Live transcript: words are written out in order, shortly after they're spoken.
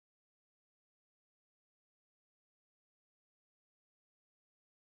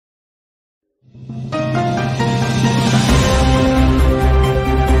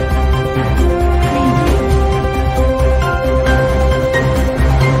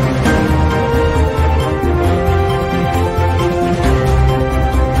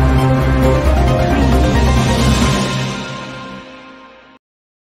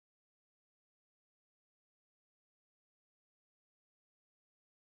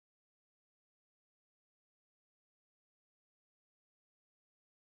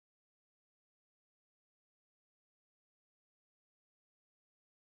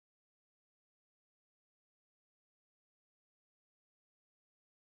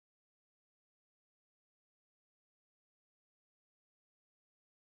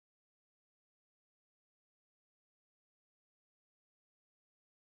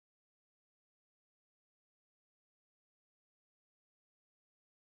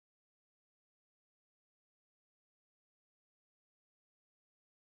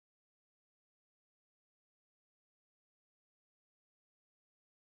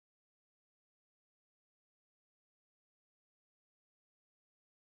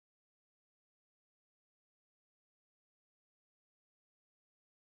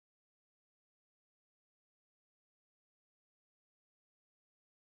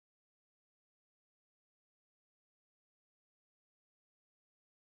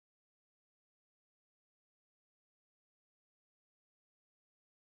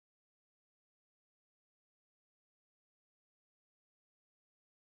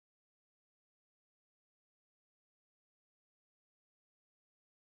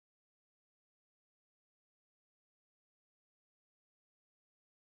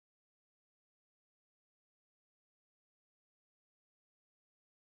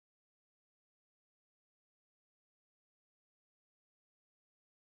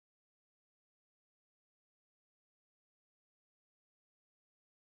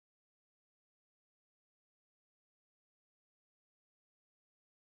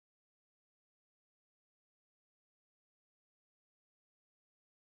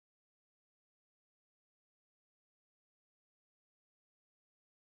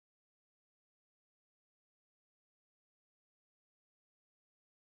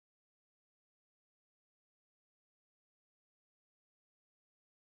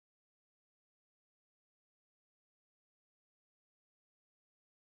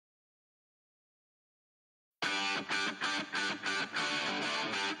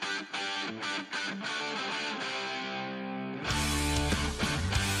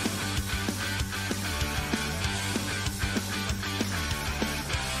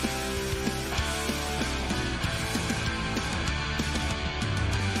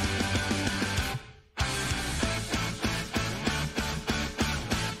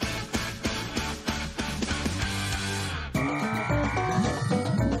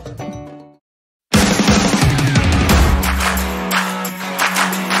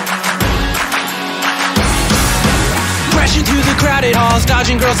calls,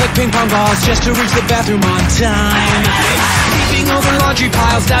 dodging girls like ping pong balls just to reach the bathroom on time. Leaping over laundry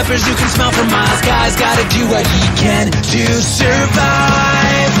piles, diapers you can smell for miles. Guy's gotta do what he can to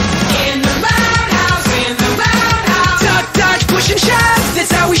survive. In the roundhouse, in the roundhouse. Duck, dodge, push and shove,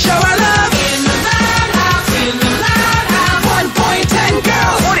 that's how we show our love. In the roundhouse, in the roundhouse. 1.10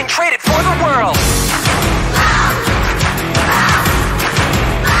 girls, wouldn't trade it for the world.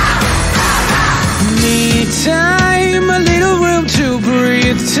 Me time, a little room to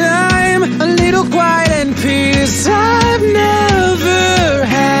breathe time, a little quiet and peace I've never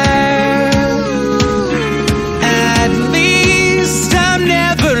had. At least I'm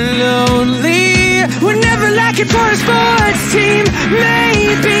never lonely. We're never lacking for a sports team.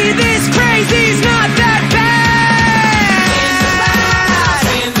 Maybe this crazy's not that bad.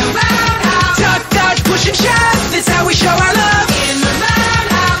 In the roundhouse, duck, dodge, push and shove, that's how we show our love. In the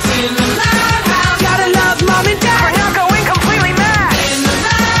roundhouse, in the roundhouse. Gotta love mom and dad, we're not going completely mad. In the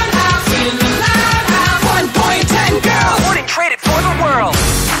roundhouse, in the roundhouse. 1.10 girls, wouldn't trade it for the world.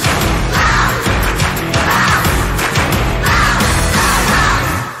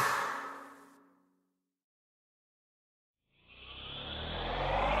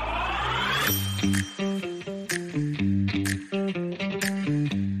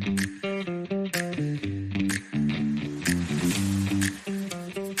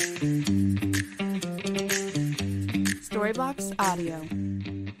 Storybox Audio.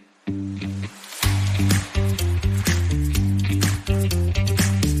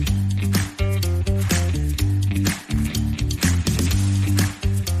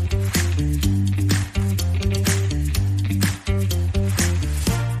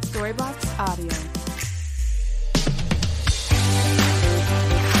 Storybox Audio.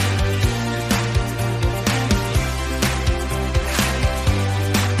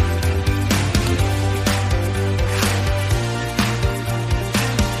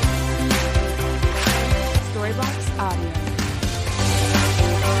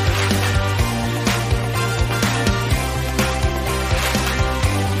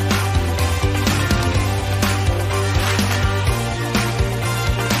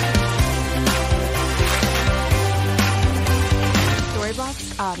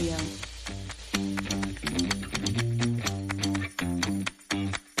 Storybox Audio. Storybox Audio.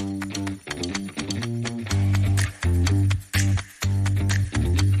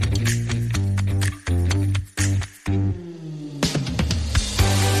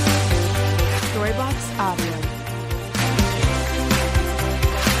 Storybox Audio.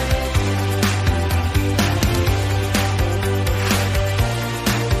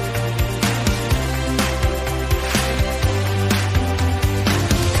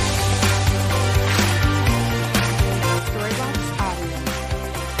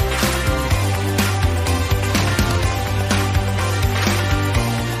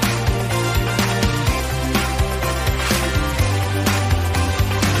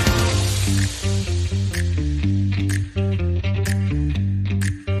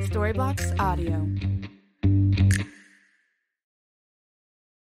 Storybox Audio.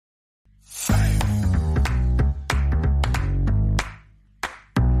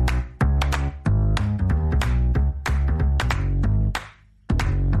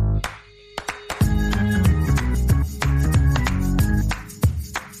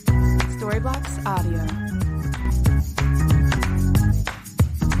 Storybox Audio.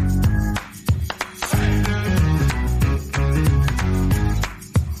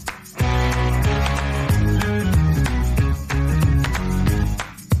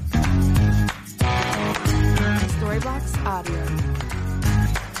 Storybox Audio. Storybox Audio.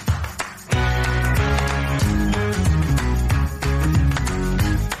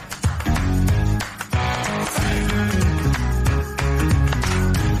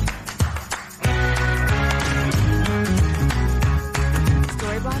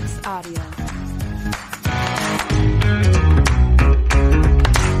 Storybox Audio.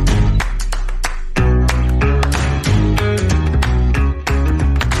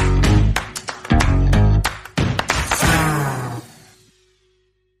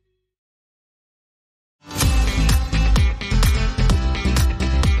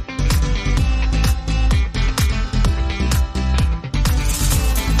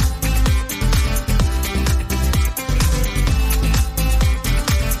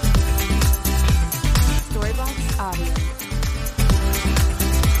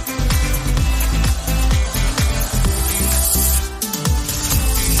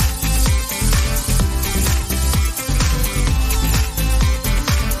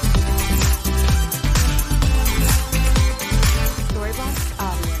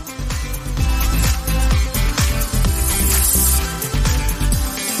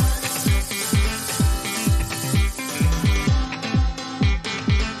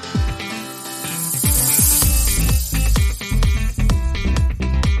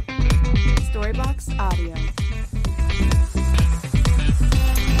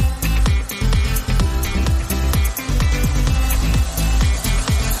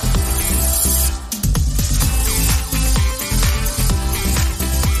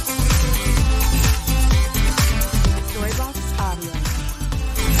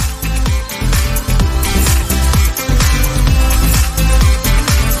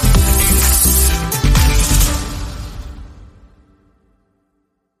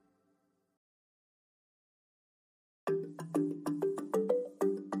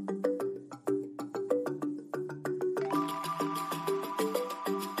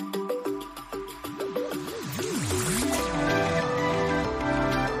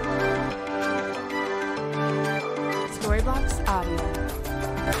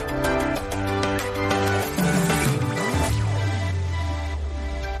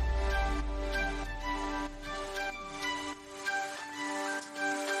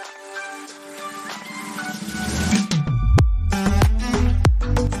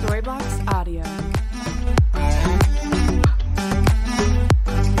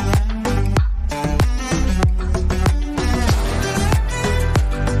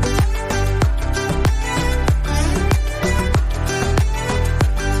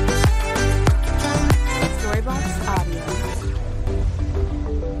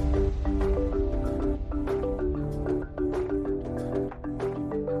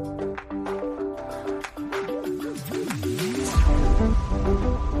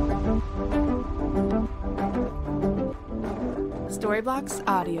 Storyblocks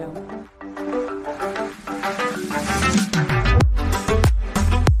Audio.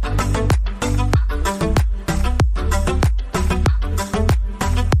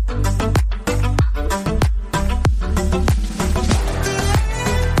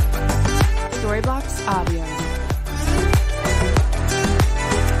 Storyblocks Audio.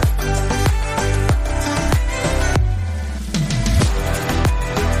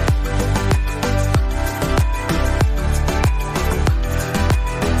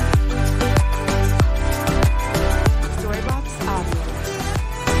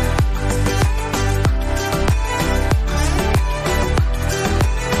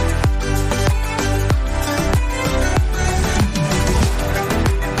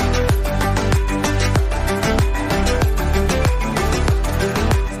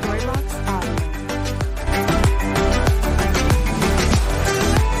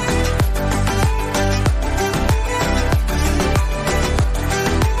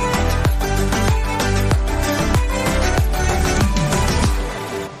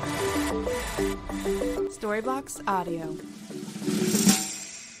 Storyblocks Audio.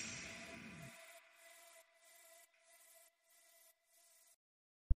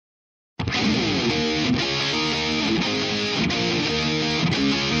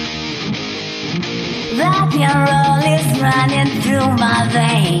 Rock and roll is running through my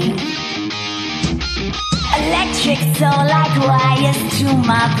veins. Electric soul like wires to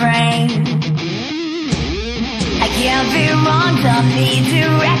my brain. I can't be wrong, don't need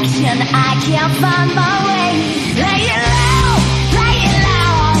direction, I can't find my way. Play it loud, play it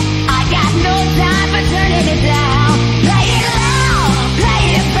loud, I got no time for turning it down. Play it loud, play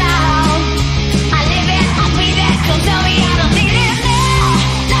it proud, I live it, I breathe it, so tell me I don't need it now.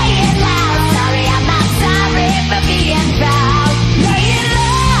 Play it loud, sorry I'm not sorry for being proud. Play it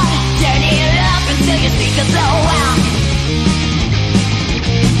loud, turn it up until your speakers blow out.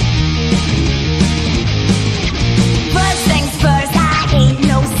 First things first, I ain't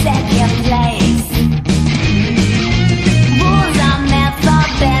no second place. Rules are meant for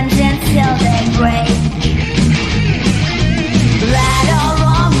bends until they break. Right or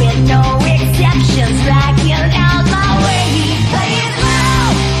wrong with no exceptions, rocking out my way. Play it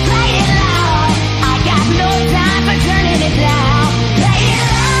loud, I got no time for turning it down. Play it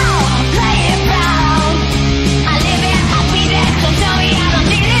loud, play it proud, I live it, I breathe it, so tell me I don't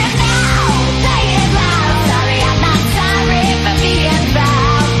need it now. Play it loud, sorry I'm not sorry for being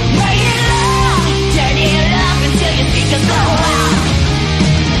proud. Play it loud, turn it up until your speakers blow out.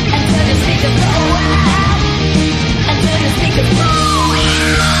 Until your speakers blow out. Until your speakers blow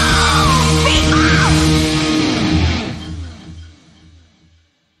out. Speak out.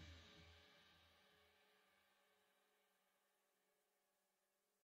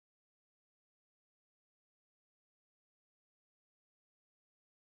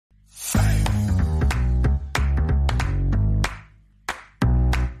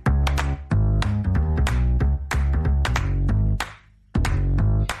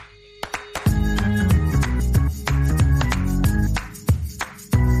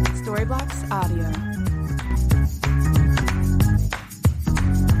 Storyblocks Audio.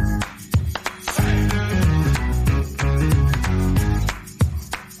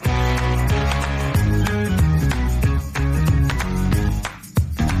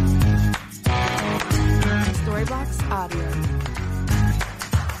 Storyblocks Audio.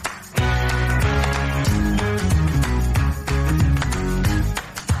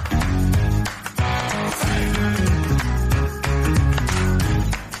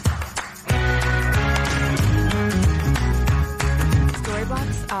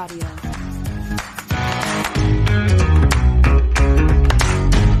 Storyblocks Audio.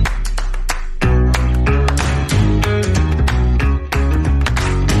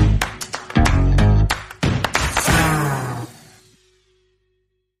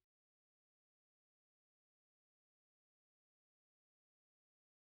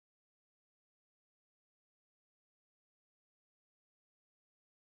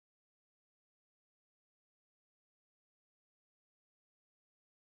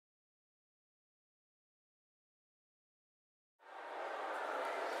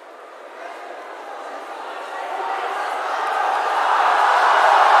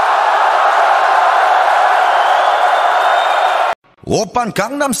 오빤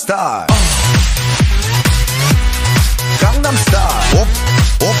강남스타일 강남스타일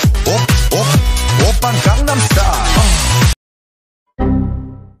오빤 강남스타일